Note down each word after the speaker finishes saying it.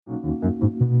Don't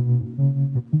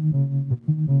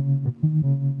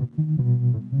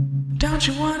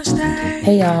you want to stay?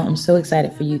 Hey y'all, I'm so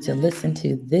excited for you to listen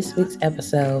to this week's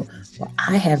episode where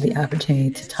I have the opportunity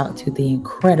to talk to the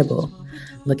incredible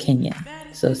LaKenya.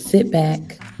 So sit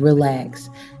back, relax,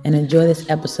 and enjoy this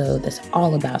episode that's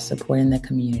all about supporting the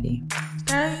community.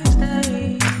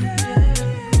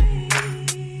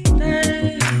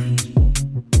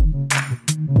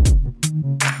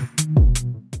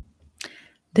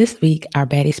 This week, our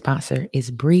baddie sponsor is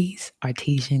Breeze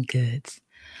Artesian Goods,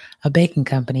 a baking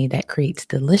company that creates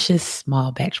delicious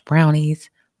small batch brownies,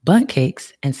 bundt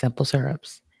cakes, and simple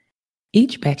syrups.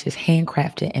 Each batch is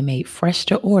handcrafted and made fresh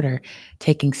to order,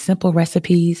 taking simple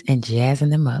recipes and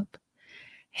jazzing them up.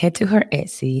 Head to her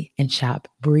Etsy and shop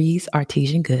Breeze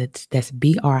Artesian Goods, that's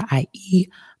BRIE''S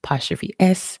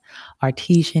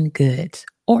Artesian Goods,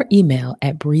 or email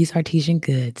at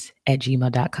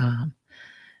breezeartesiangoods@gmail.com.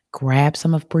 Grab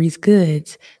some of Breeze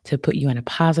Goods to put you in a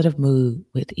positive mood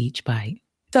with each bite.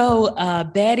 So,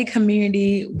 baddie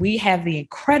community, we have the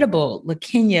incredible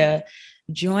LaKenya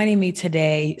joining me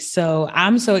today. So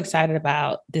I'm so excited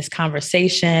about this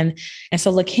conversation. And so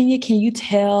LaKenya, can you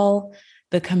tell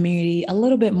the community a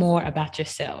little bit more about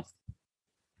yourself?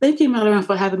 Thank you, Mallory,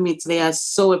 for having me today. I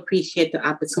so appreciate the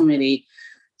opportunity.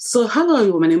 So hello,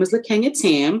 everyone. My name is LaKenya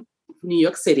Tam from New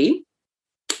York City.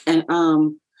 And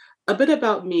a bit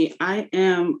about me, I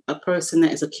am a person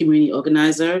that is a community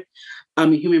organizer.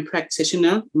 I'm a human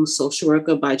practitioner. I'm a social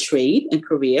worker by trade and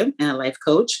career and a life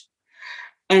coach.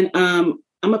 And I'm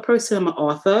a person, I'm an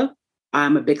author.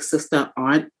 I'm a big sister,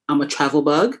 aunt. I'm a travel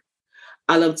bug.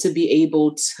 I love to be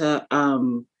able to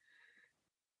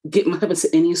get myself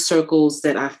into any circles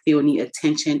that I feel need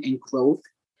attention and growth,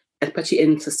 especially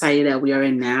in society that we are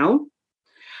in now.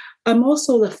 I'm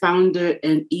also the founder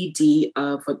and ED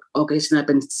of an organization I've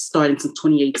been starting since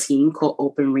 2018 called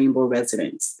Open Rainbow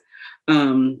Residence,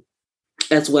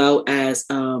 as well as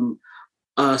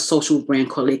a social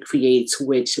brand called It Creates,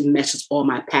 which meshes all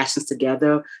my passions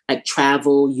together, like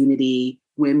travel, unity,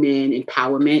 women,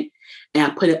 empowerment.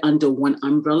 And I put it under one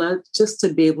umbrella just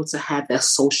to be able to have that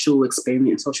social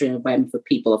experience, social environment for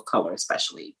people of color,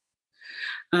 especially.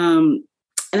 And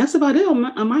that's about it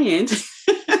on my end.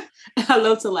 I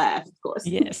love to laugh, of course.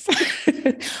 Yes.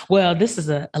 Well, this is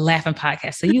a laughing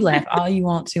podcast, so you laugh all you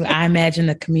want to. I imagine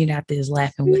the community out there is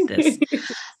laughing with us.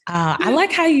 I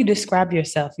like how you describe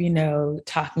yourself,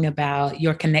 talking about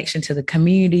your connection to the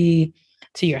community,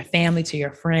 to your family, to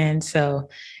your friends. So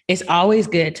it's always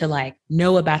good to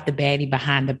know about the baddie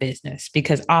behind the business,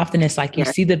 because often it's like you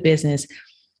see the business,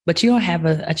 but you don't have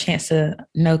a chance to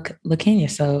know LaKenya.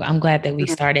 So I'm glad that we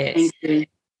started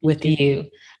with you.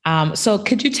 So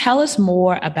could you tell us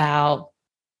more about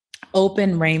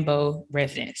Open Rainbow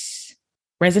Residency?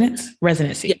 Yeah.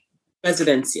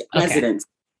 Residence.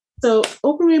 So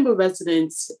Open Rainbow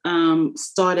Residence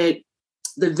the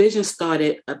vision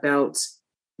started about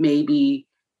maybe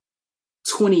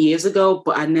 20 years ago,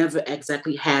 but I never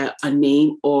exactly had a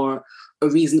name or a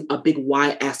reason, a big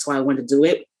why as to why I wanted to do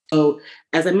it. So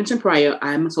as I mentioned prior,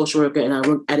 I'm a social worker and I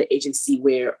work at an agency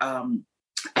where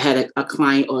I had a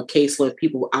client or a caseload of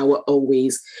people. I would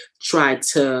always try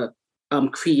to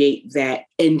create that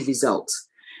end result.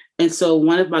 And so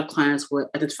one of my clients were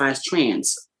identified as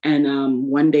trans. And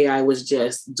one day I was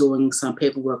just doing some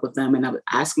paperwork with them and I was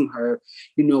asking her,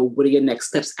 what are your next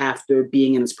steps after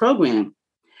being in this program?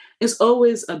 It's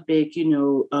always a big,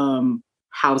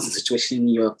 housing situation in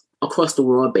New York, across the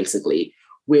world, basically,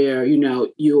 where,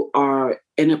 you are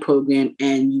in a program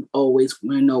and you always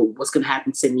want to know what's going to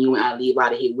happen to me when I leave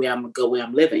out of here, where I'm going to go, where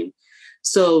I'm living.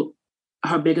 So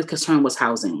her biggest concern was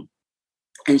housing.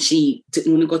 And she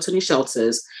didn't want to go to any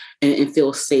shelters and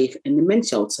feel safe in the men's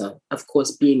shelter, of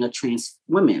course, being a trans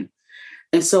woman.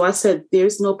 And so I said,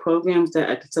 there's no programs that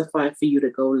identify for you to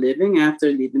go living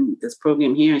after leaving this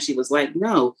program here. And she was like,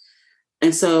 no.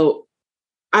 And so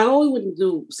I always wanted to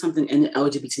do something in the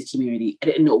LGBT community. I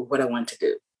didn't know what I wanted to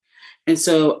do. And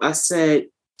so I said,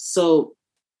 so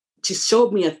she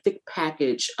showed me a thick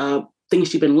package of things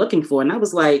she'd been looking for. And I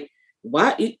was like,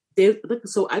 what?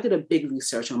 So I did a big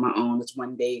research on my own this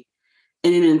one day.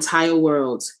 And in the entire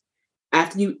world,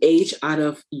 after you age out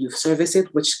of youth services,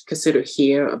 which considered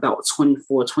here about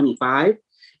 24, 25,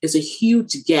 there's a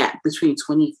huge gap between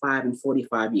 25 and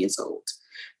 45 years old.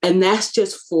 And that's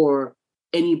just for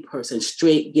any person,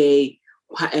 straight, gay,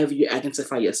 however you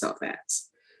identify yourself as.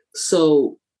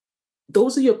 So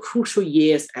those are your crucial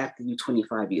years after you're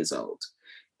 25 years old.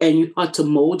 And you have to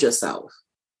mold yourself.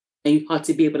 And you have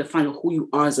to be able to find out who you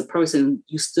are as a person.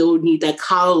 You still need that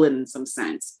calling in some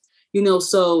sense.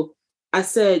 So I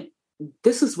said,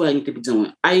 this is what I need to be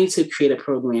doing. I need to create a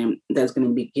program that's going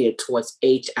to be geared towards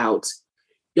age out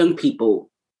young people,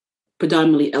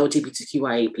 predominantly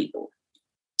LGBTQIA people.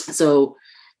 So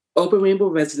Open Rainbow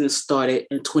Residence started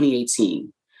in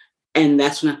 2018. And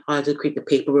that's when I started to create the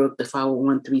paperwork, the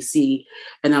 501(c),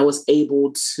 and I was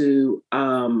able to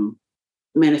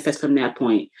manifest from that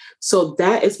point. So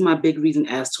that is my big reason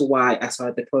as to why I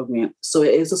started the program. So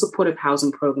it is a supportive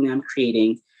housing program I'm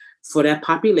creating for that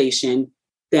population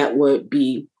that would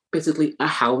be basically a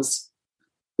house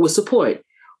with support,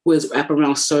 with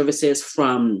wraparound services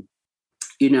from,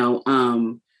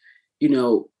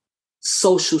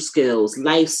 social skills,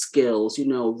 life skills,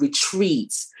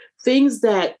 retreats, things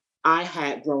that I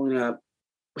had growing up,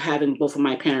 having both of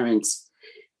my parents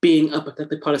being a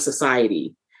protected part of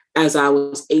society as I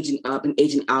was aging up and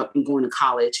aging out and going to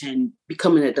college and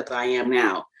becoming it that I am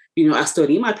now. I still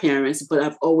need my parents, but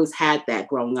I've always had that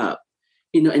growing up,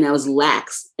 and I was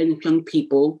lax in young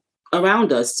people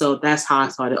around us. So that's how I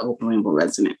started Open Rainbow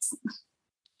Residence.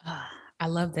 I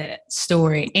love that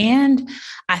story. And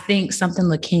I think something,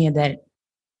 LaKenya, that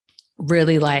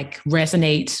really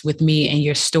resonates with me and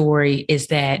your story is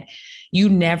that you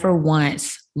never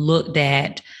once looked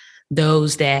at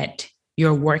those that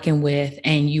you're working with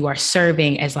and you are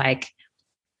serving as like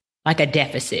a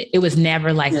deficit. It was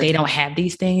never like they don't have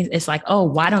these things. It's like, oh,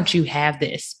 why don't you have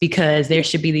this? Because there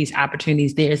should be these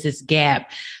opportunities. There's this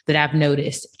gap that I've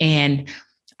noticed. And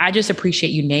I just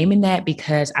appreciate you naming that,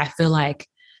 because I feel like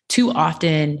too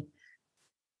often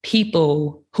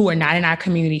people who are not in our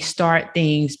community start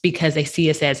things because they see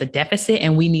us as a deficit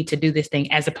and we need to do this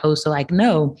thing, as opposed to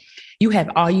no, you have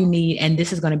all you need. And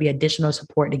this is going to be additional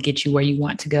support to get you where you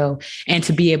want to go and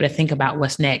to be able to think about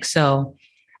what's next. So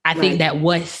I think that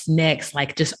what's next,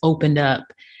 just opened up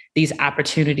these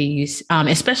opportunities,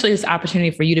 especially this opportunity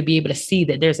for you to be able to see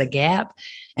that there's a gap,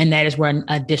 and that is where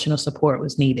additional support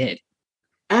was needed.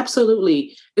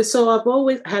 Absolutely. And so I've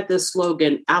always had this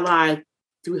slogan, ally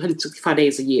 365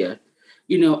 days a year.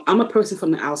 I'm a person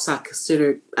from the outside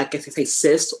considered, I guess you say,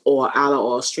 cis or ally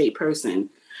or a straight person,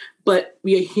 but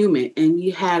we are human and we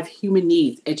have human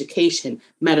needs, education,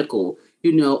 medical,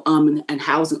 and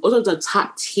housing. Those are the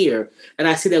top tier. And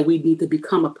I see that we need to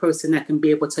become a person that can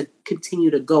be able to continue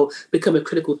to become a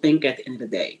critical thinker at the end of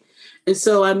the day. And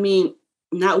so,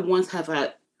 not once have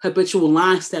I habitual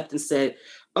line stepped and said,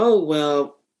 oh,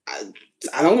 well,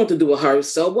 I don't want to do with her.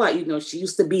 So what? She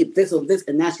used to be this or this,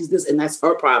 and now she's this, and that's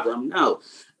her problem. No,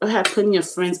 I have plenty of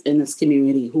friends in this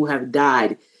community who have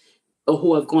died or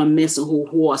who have gone missing,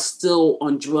 who are still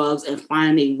on drugs and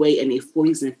finding a way in their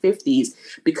 40s and 50s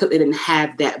because they didn't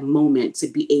have that moment to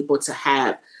be able to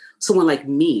have someone like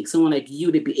me, someone like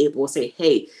you, to be able to say,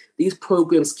 hey, these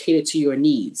programs cater to your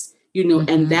needs,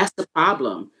 and that's the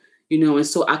problem, and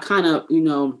so I kind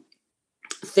of,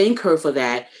 thank her for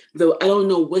that, though I don't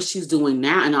know what she's doing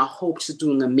now, and I hope she's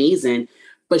doing amazing.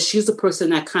 But she's the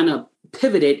person that kind of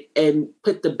pivoted and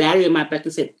put the barrier in my back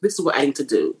and said, this is what I need to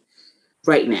do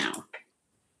right now.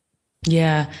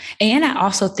 Yeah. And I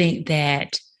also think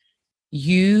that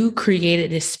you created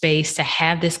this space to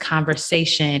have this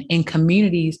conversation in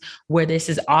communities where this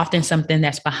is often something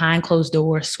that's behind closed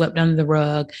doors, swept under the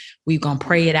rug. We're going to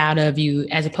pray it out of you,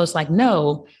 as opposed to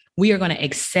no, we are going to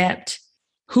accept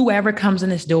whoever comes in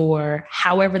this door,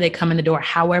 however they come in the door,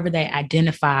 however they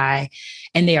identify,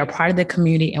 and they are part of the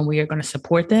community, and we are going to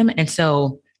support them. And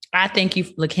so I thank you,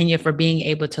 LaKenya, for being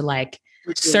able to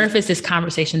surface this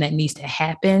conversation that needs to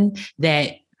happen,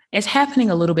 that it's happening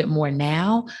a little bit more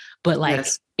now, but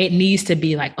it needs to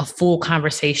be a full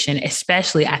conversation,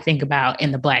 especially I think about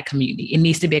in the Black community. It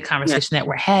needs to be a conversation that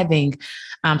we're having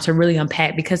to really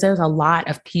unpack, because there's a lot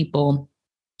of people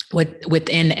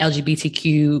within the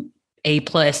LGBTQ A+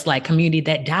 community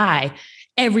that die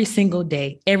every single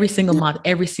day, every single month,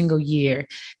 every single year,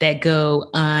 that go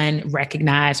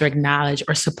unrecognized or acknowledged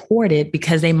or supported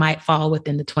because they might fall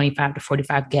within the 25 to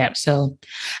 45 gap. So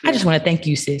I just want to thank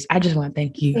you, sis. I just want to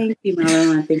thank you. Thank you,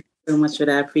 Marilyn. Thank you so much for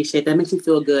that. I appreciate that. It makes me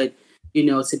feel good,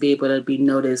 to be able to be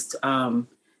noticed.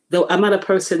 Though I'm not a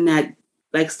person that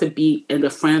likes to be in the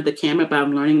front of the camera, but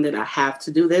I'm learning that I have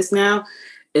to do this now.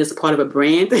 It's part of a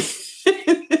brand.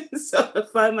 So I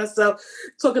find myself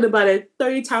talking about it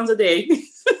 30 times a day.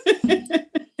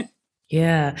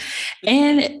 Yeah.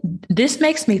 And this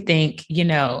makes me think,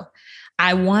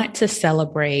 I want to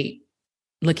celebrate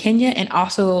LaKenya and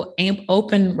also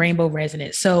Open Rainbow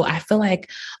Residence. So I feel like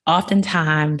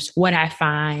oftentimes what I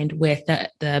find with the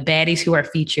baddies who are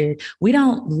featured, we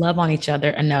don't love on each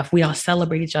other enough. We don't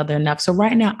celebrate each other enough. So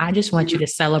right now, I just want you to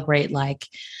celebrate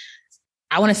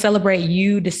I want to celebrate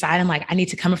you deciding like, I need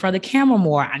to come in front of the camera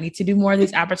more. I need to do more of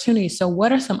these opportunities. So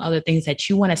what are some other things that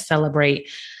you want to celebrate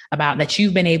about that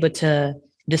you've been able to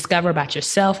discover about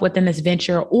yourself within this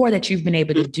venture, or that you've been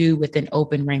able to do within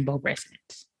Open Rainbow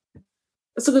Residence?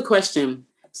 That's a good question.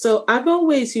 So I've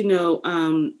always,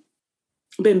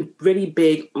 been really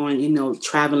big on,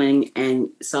 traveling and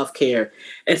self-care.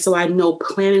 And so I know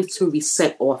planning to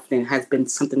reset often has been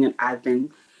something that I've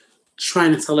been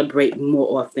trying to celebrate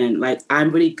more often. Like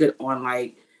I'm really good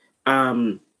on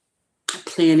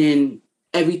planning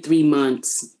every 3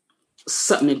 months,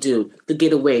 something to do, to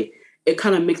get away. It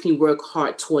kind of makes me work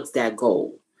hard towards that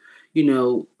goal.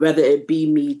 Whether it be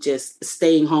me just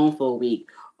staying home for a week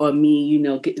or me,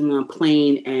 getting on a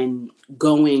plane and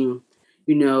going,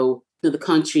 to the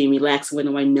country and relaxing when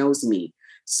no one knows me.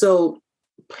 So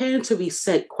planning to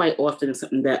reset quite often is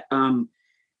something that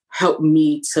helped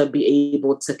me to be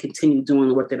able to continue doing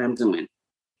the work that I'm doing.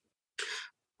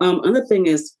 Another thing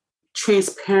is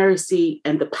transparency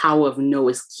and the power of no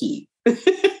is key.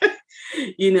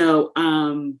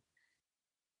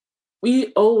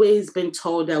 We always been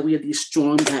told that we are these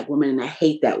strong Black women, and I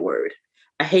hate that word.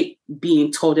 I hate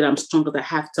being told that I'm strong because I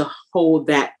have to hold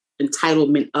that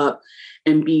entitlement up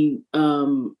and be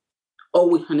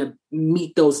always trying to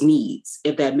meet those needs,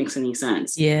 if that makes any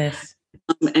sense. Yes.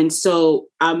 And so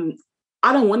I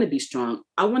don't want to be strong.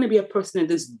 I want to be a person that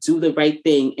just do the right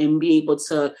thing and be able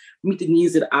to meet the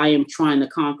needs that I am trying to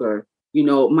conquer.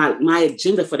 My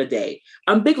agenda for the day.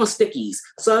 I'm big on stickies.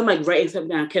 So I'm like writing something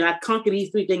down. Can I conquer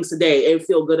these 3 things today and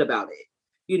feel good about it?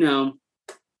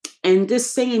 And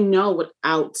just saying no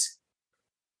without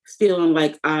feeling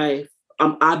like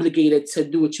I'm obligated to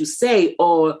do what you say,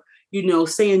 or,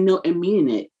 saying no and meaning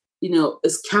it.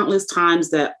 It's countless times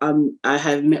that I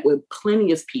have met with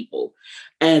plenty of people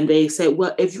and they say,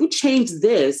 well, if you change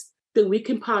this, then we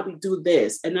can probably do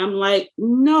this. And I'm like,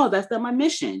 no, that's not my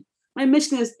mission. My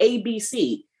mission is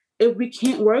ABC. If we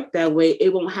can't work that way,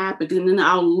 it won't happen. And then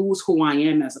I'll lose who I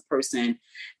am as a person.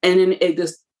 And then it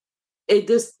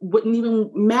just wouldn't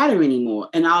even matter anymore.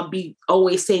 And I'll be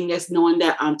always saying yes, knowing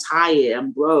that I'm tired,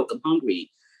 I'm broke, I'm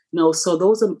hungry. So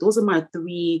those are my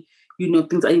 3,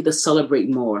 things I need to celebrate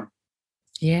more.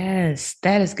 Yes,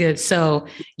 that is good. So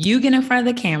you get in front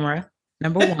of the camera,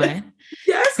 number 1.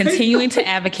 Yes. Continuing to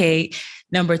advocate.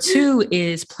 Number 2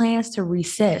 is plans to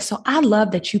reset. So I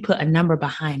love that you put a number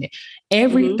behind it.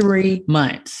 Every 3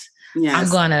 months, yes. I'm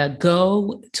going to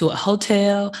go to a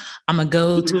hotel. I'm going to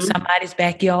go to somebody's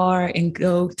backyard and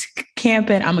go to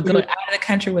camping. I'm going to go out of the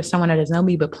country with someone that doesn't know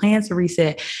me, but plans to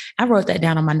reset. I wrote that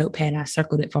down on my notepad and I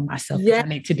circled it for myself. Yes. I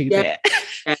need to do that.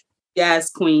 Yes,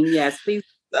 queen. Yes, please.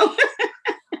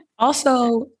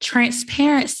 Also,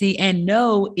 transparency and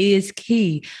no is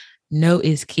key. No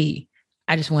is key.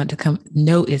 I just wanted to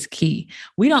no is key.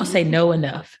 We don't say no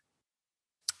enough.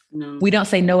 No. We don't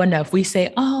say no enough. We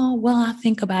say, oh, well, I'll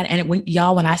think about it. And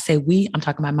when I say we, I'm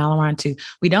talking about Malaron too.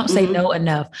 We don't say no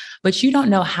enough, but you don't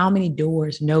know how many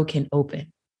doors no can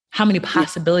open, how many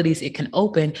possibilities it can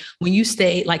open when you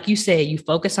stay, like you said, you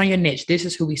focus on your niche. This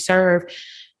is who we serve.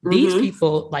 These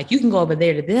people, like you can go over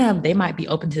there to them. They might be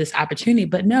open to this opportunity,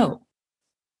 but no,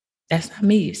 that's not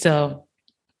me. So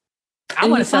I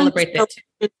want to celebrate that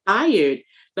too. Tired.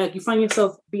 Like you find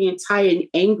yourself being tired and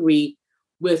angry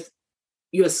with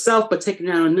yourself, but taking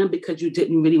it out on them because you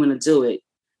didn't really want to do it.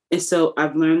 And so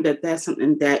I've learned that that's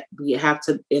something that we have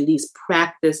to at least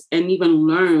practice and even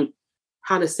learn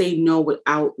how to say no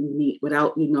without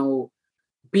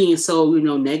being so,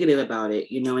 negative about it,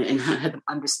 and have to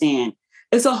understand.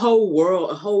 It's a whole world,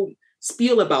 a whole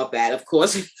spiel about that, of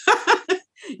course,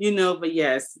 but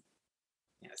yes.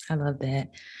 I love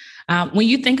that. When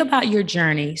you think about your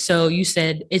journey, so you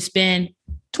said it's been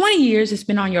 20 years, it's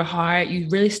been on your heart. You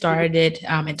really started it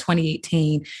in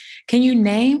 2018. Can you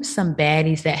name some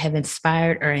baddies that have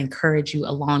inspired or encouraged you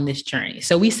along this journey?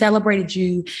 So we celebrated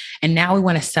you, and now we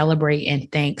want to celebrate and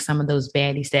thank some of those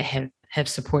baddies that have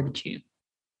supported you.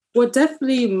 Well,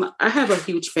 definitely, I have a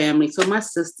huge family. So my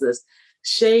sisters,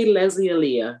 Shay, Leslie,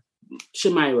 Aaliyah,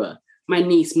 Shamira, my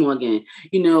niece, Morgan,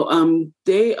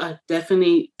 they are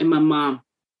definitely, and my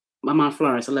mom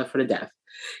Florence, I love her to death,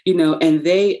 and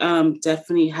they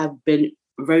definitely have been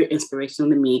very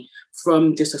inspirational to me,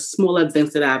 from just a small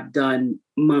events that I've done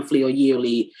monthly or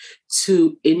yearly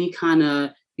to any kind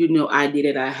of,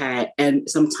 idea that I had. And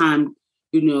sometimes,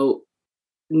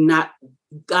 not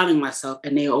doubting myself,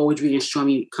 and they always reassure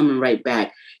me coming right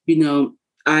back.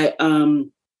 I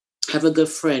have a good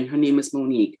friend. Her name is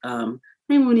Monique.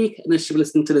 Hey, Monique. And she'll be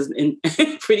listening to this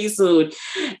pretty soon.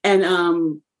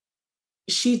 And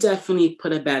she definitely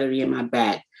put a battery in my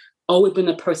back. Always been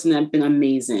a person that's been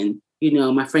amazing.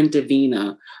 my friend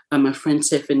Davina, my friend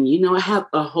Tiffany. I have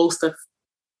a host of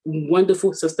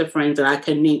wonderful sister friends that I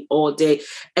can name all day.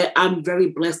 And I'm very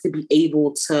blessed to be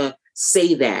able to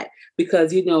say that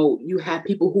because, you have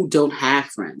people who don't have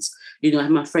friends. I have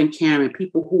my friend Karen,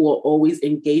 people who are always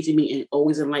engaging me and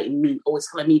always enlightening me, always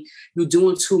telling me, you're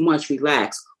doing too much,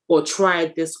 relax, or try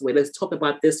it this way. Let's talk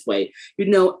about this way,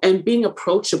 and being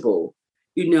approachable,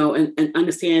 and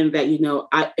understand that,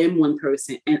 I am one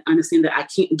person and understand that I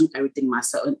can't do everything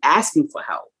myself and asking for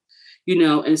help.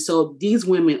 And so these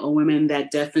women are women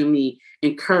that definitely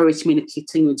encourage me to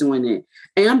continue doing it.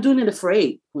 And I'm doing it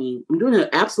afraid, Queen. I'm doing it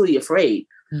absolutely afraid.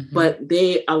 Mm-hmm. But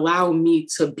they allow me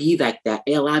to be like that.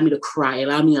 They allow me to cry. They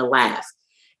allow me to laugh.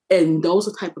 And those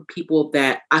are the type of people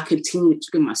that I continue to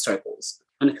keep in my circles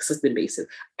on a consistent basis.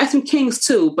 I have some kings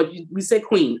too, but we say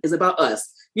queen. It's about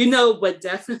us, but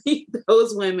definitely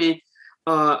those women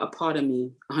are a part of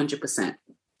me 100%.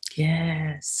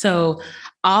 Yeah. So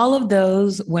all of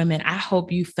those women, I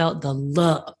hope you felt the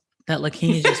love that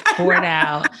LaKenya just poured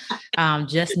out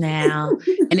just now.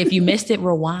 And if you missed it,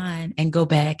 rewind and go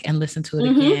back and listen to it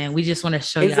again. We just want to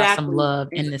show y'all some love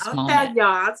in this moment.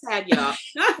 I'll tag y'all.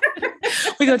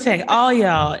 We're going to tag all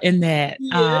y'all in that.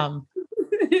 Yeah.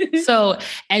 So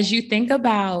as you think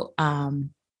about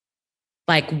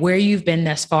like where you've been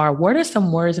thus far, what are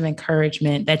some words of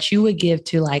encouragement that you would give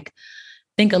to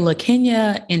think of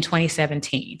LaKenya in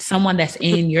 2017, someone that's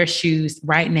in your shoes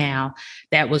right now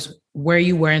that was where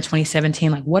you were in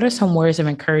 2017. Like, what are some words of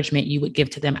encouragement you would give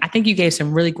to them? I think you gave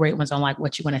some really great ones on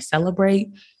what you want to celebrate,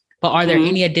 but are there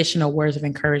any additional words of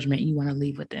encouragement you want to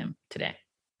leave with them today?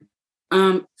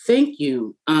 Thank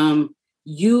you.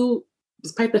 You,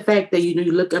 despite the fact that, you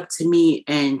look up to me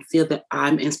and feel that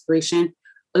I'm inspiration,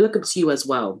 I look up to you as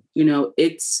well.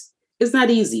 It's not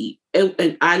easy.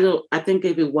 And I think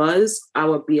if it was, I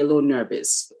would be a little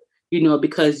nervous,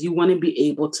 because you want to be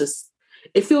able to,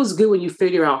 it feels good when you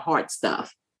figure out hard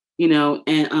stuff,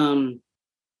 and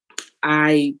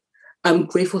I'm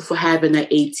grateful for having that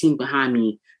 18 behind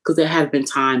me, because there have been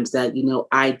times that,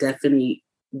 I definitely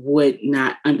would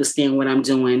not understand what I'm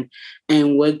doing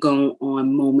and would go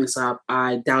on moments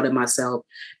I doubted myself.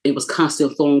 It was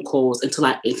constant phone calls until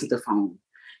I answered the phone.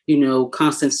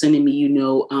 Constant sending me,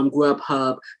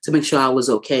 Grubhub to make sure I was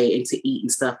okay and to eat and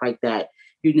stuff like that.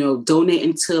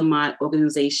 Donating to my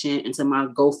organization and to my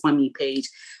GoFundMe page,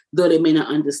 though they may not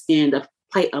understand the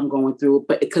plight I'm going through,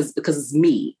 but because it's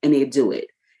me and they do it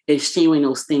and sharing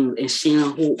those things and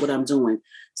sharing what I'm doing.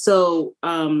 So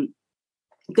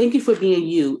thank you for being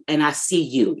you, and I see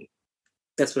you.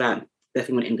 That's what I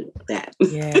definitely want to end with that.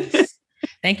 Yes.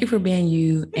 Thank you for being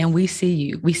you. And we see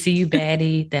you. We see you,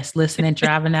 baddie, that's listening,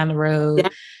 driving down the road.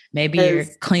 Yes. Maybe you're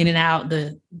cleaning out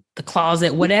the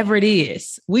closet, whatever it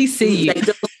is. We see you.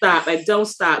 Don't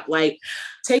stop.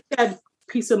 Take that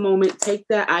piece of moment, take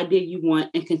that idea you want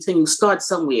and continue. Start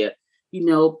somewhere,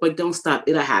 but don't stop.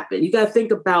 It'll happen. You got to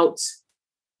think about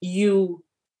you.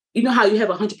 You know how you have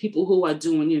 100 people who are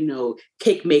doing,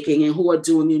 cake making and who are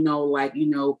doing,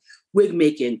 wig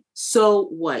making. So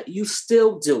what? You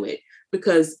still do it.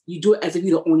 Because you do it as if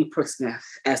you're the only person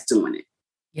that's doing it.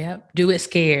 Yep. Do it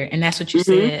scared. And that's what you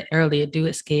said earlier. Do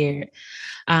it scared.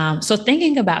 So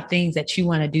thinking about things that you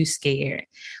want to do scared,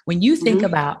 when you think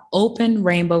about Open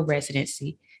Rainbow residents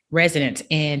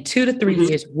in 2 to 3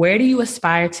 years, where do you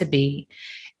aspire to be?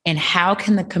 And how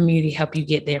can the community help you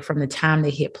get there from the time they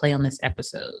hit play on this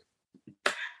episode?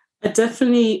 I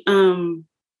definitely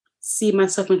see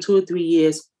myself in 2 or 3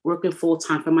 years working full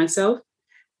time for myself.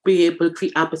 Be able to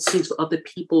create opportunities for other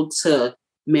people to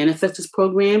manifest this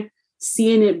program,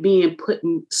 seeing it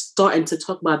starting to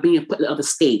talk about being put in other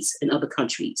states and other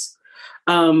countries.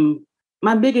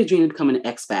 My biggest dream is becoming an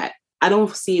expat. I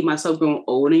don't see myself growing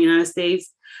old in the United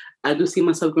States. I do see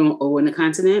myself growing old in the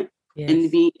continent and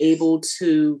being able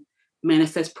to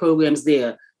manifest programs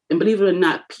there. And believe it or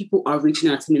not, people are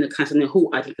reaching out to me in the continent who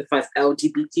identifies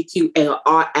LGBTQ and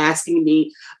are asking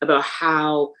me about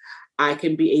how I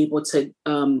can be able to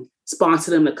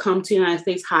sponsor them to come to the United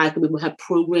States, how I can be able to have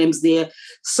programs there.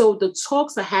 So the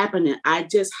talks are happening. I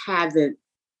just haven't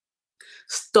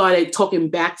started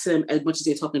talking back to them as much as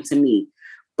they're talking to me.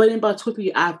 But in about 2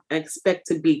 years, I expect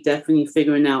to be definitely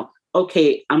figuring out,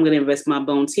 okay, I'm going to invest my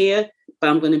bones here, but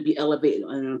I'm going to be elevated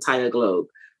on an entire globe.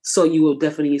 So you will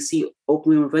definitely see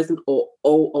Open Rainbow Residents or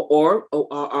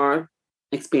ORR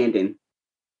expanding.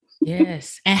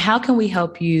 Yes. And how can we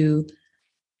help you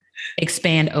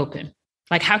expand Open?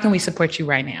 How can we support you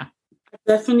right now? I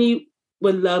definitely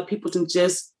would love people to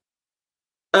just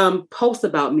post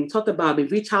about me, talk about me,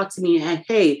 reach out to me and,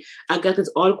 hey, I got this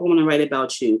article I want to write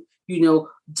about you.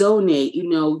 Donate,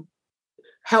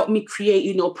 help me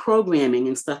create, programming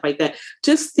and stuff like that.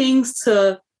 Just things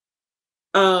to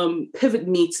pivot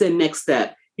me to the next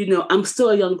step. I'm still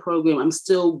a young program. I'm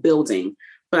still building,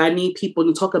 but I need people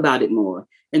to talk about it more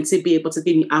and to be able to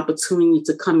give me opportunity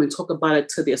to come and talk about it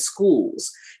to their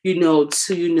schools,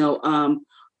 to,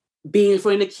 be in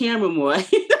front of the camera more,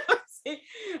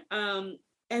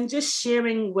 and just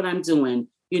sharing what I'm doing.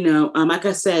 Like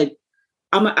I said,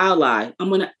 I'm an ally.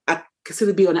 I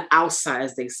consider to be on the outside,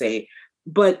 as they say,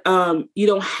 but you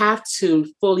don't have to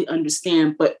fully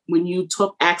understand. But when you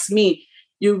ask me,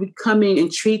 you're becoming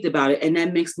intrigued about it, and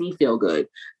that makes me feel good.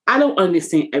 I don't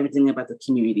understand everything about the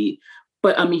community,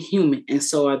 but I'm a human, and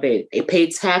so are they. They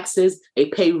pay taxes, they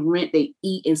pay rent, they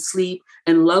eat and sleep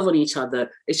and love on each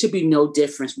other. It should be no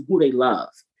difference from who they love,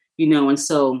 and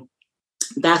so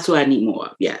that's what I need more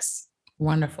of. Yes.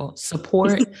 Wonderful.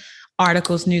 Support,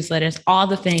 articles, newsletters, all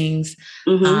the things.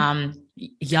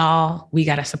 Y'all, we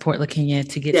got to support LaKenya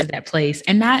to get to that place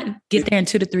and not get there in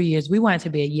 2 to 3 years. We want it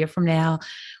to be a year from now.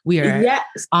 We are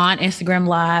on Instagram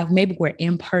Live. Maybe we're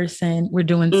in person. We're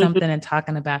doing something and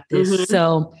talking about this.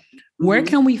 So where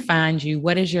can we find you?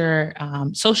 What is your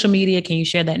social media? Can you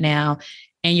share that now?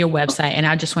 And your website? And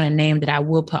I just want to name that I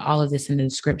will put all of this in the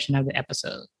description of the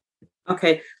episode.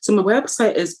 Okay. So my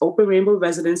website is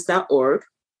openrainbowresidence.org.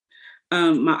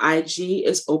 My IG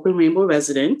is Open Rainbow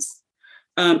Residence.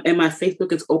 And my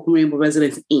Facebook is Open Rainbow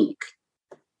Residence, Inc.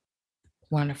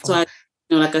 Wonderful. So,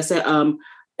 like I said,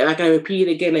 like I repeat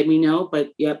it again, let me know.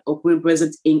 But Open Rainbow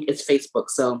Residence, Inc. is Facebook.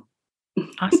 So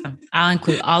awesome. I'll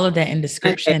include all of that in the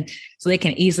description so they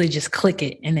can easily just click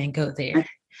it and then go there.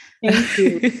 Thank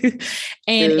you.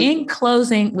 And in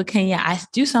closing, LaKenya, I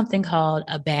do something called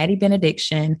a baddie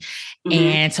benediction.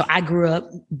 And so I grew up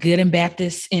good and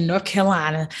Baptist in North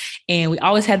Carolina, and we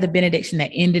always had the benediction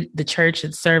that ended the church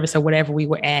and service or whatever we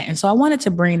were at. And so I wanted to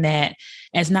bring that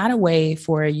as not a way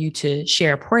for you to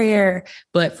share a prayer,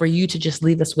 but for you to just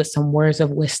leave us with some words of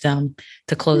wisdom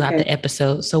to close out the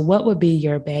episode. So what would be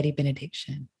your baddie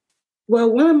benediction?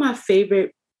 Well, one of my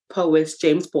favorite poets,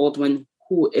 James Baldwin,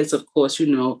 who is, of course,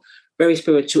 very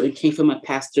spiritual and came from my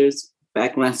pastor's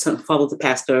background, followed the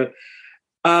pastor.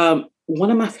 One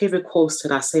of my favorite quotes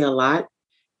that I say a lot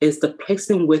is, "The place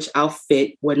in which I'll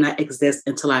fit will not exist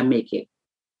until I make it."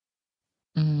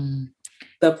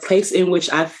 The place in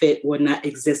which I fit will not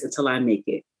exist until I make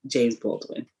it. James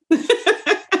Baldwin.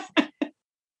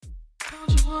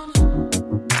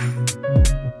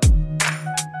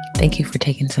 Thank you for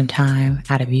taking some time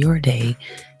out of your day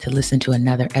to listen to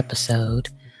another episode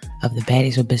of the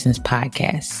Baddies with Business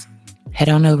podcast. Head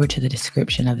on over to the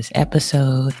description of this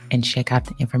episode and check out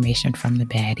the information from the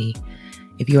Baddie.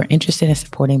 If you are interested in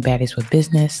supporting Baddies with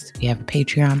Business, we have a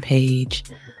Patreon page,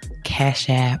 Cash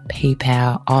App,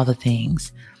 PayPal, all the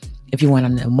things. If you want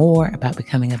to know more about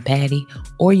becoming a baddie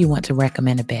or you want to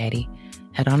recommend a baddie,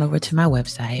 head on over to my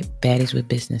website,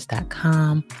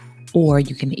 baddieswithbusiness.com, or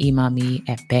you can email me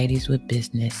at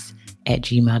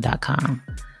baddieswithbusiness@gmail.com.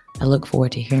 I look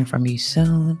forward to hearing from you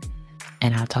soon,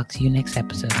 and I'll talk to you next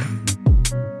episode.